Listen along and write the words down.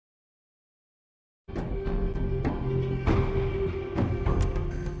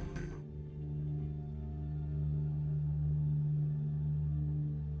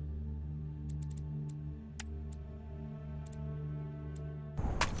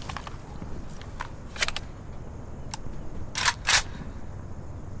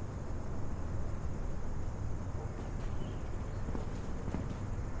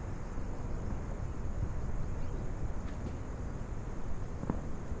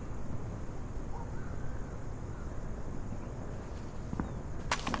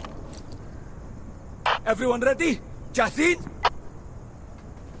Everyone ready? جاهزين؟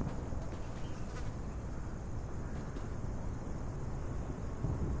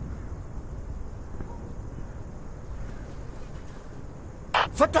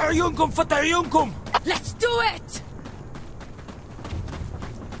 فتحوا عيونكم فتحوا عيونكم. Let's do it!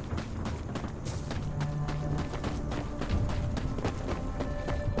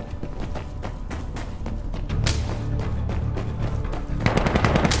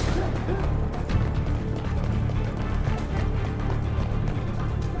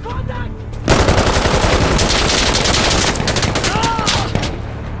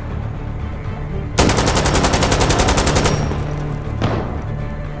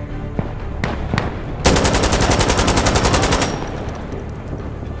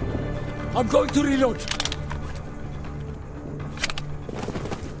 I'm going to reload.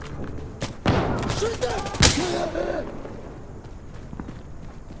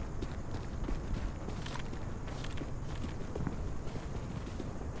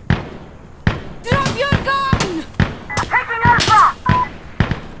 Drop your gun! Taking Alpha!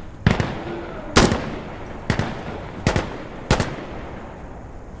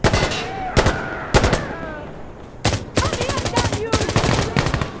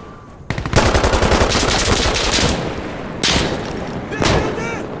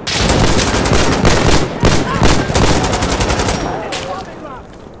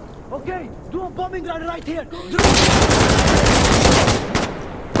 Okay, do a bombing run right here.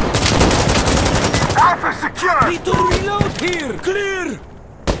 Alpha secure! Need to reload here. Clear.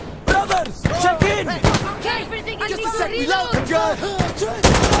 Brothers, check in. Okay, everything is Just a sec. reload!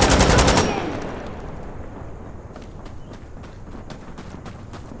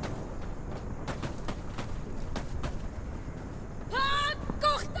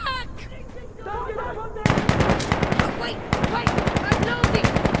 Kortak! Wait, I'm loading!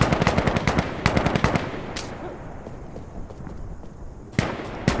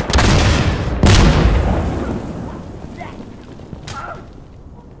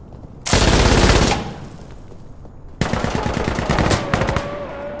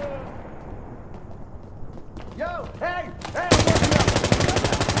 Yo, hey, hey,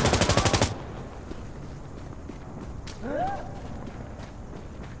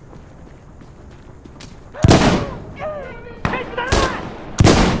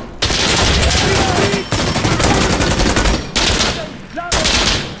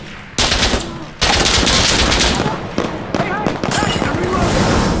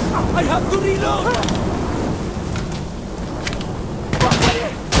 I have to reload.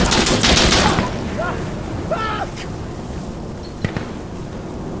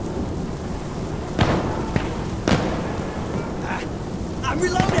 I'm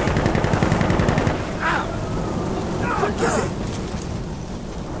reloading. Ow. What is it?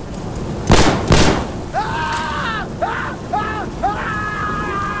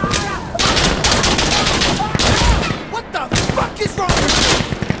 What the fuck is wrong with you?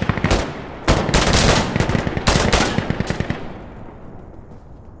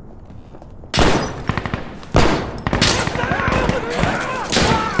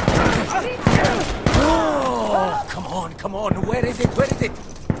 Oh, come on, where is it?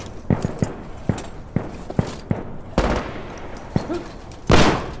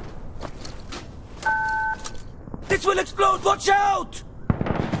 This will explode, watch out!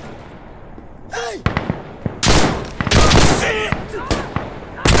 Hey! Shit!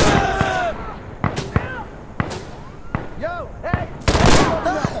 yo, hey!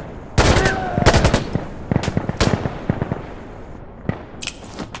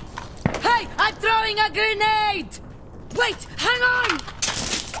 Hey, I'm throwing a grenade! Wait, hang on!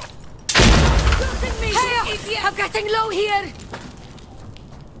 Hey, idiot! I'm getting low here!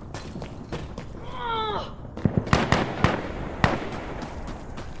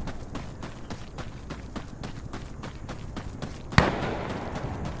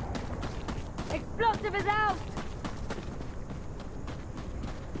 Explosive is out!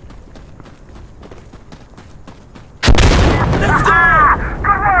 Let's go!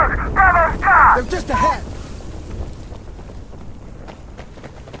 Good work! Bravo's top! They're just ahead!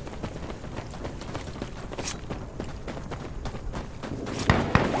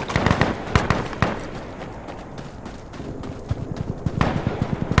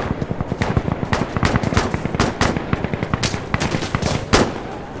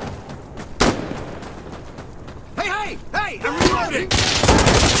 Hey! I'm reloading!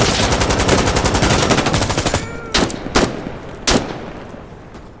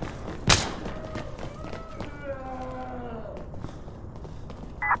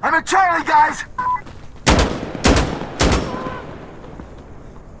 I'm at Charlie, guys! Hey!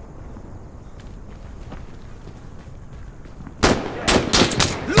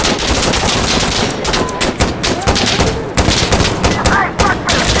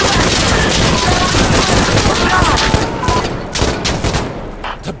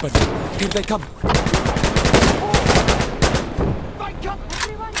 they come. Fight up!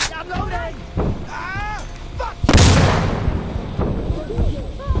 Everyone, I'm loading! Ah! Fuck!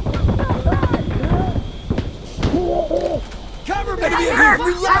 Cover me! Enemy here!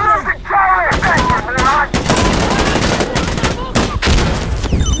 Reloading! Losing Charlie! Thank you, boys!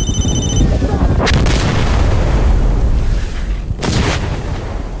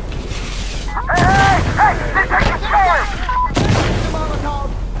 Hey! They're taking Charlie!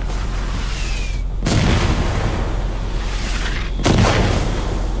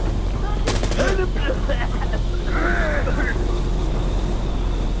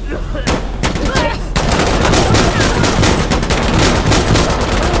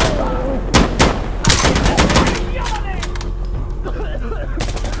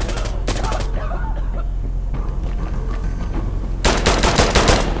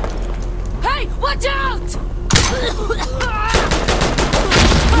 Hey, watch out!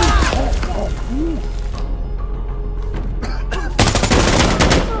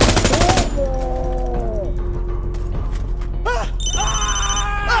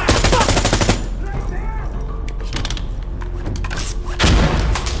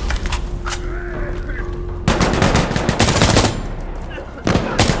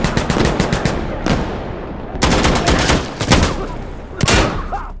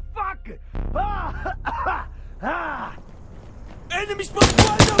 Enemy spot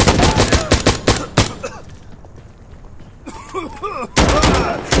wide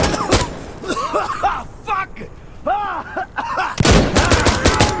Fuck!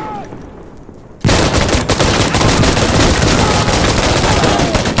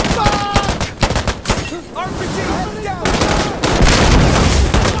 RPG heads down!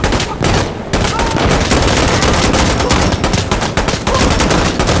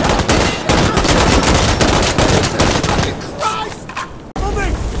 Christ!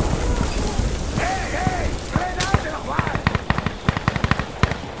 Moving!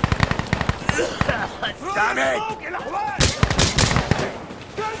 Damn it!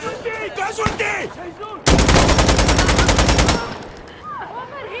 Casualty! Casualty!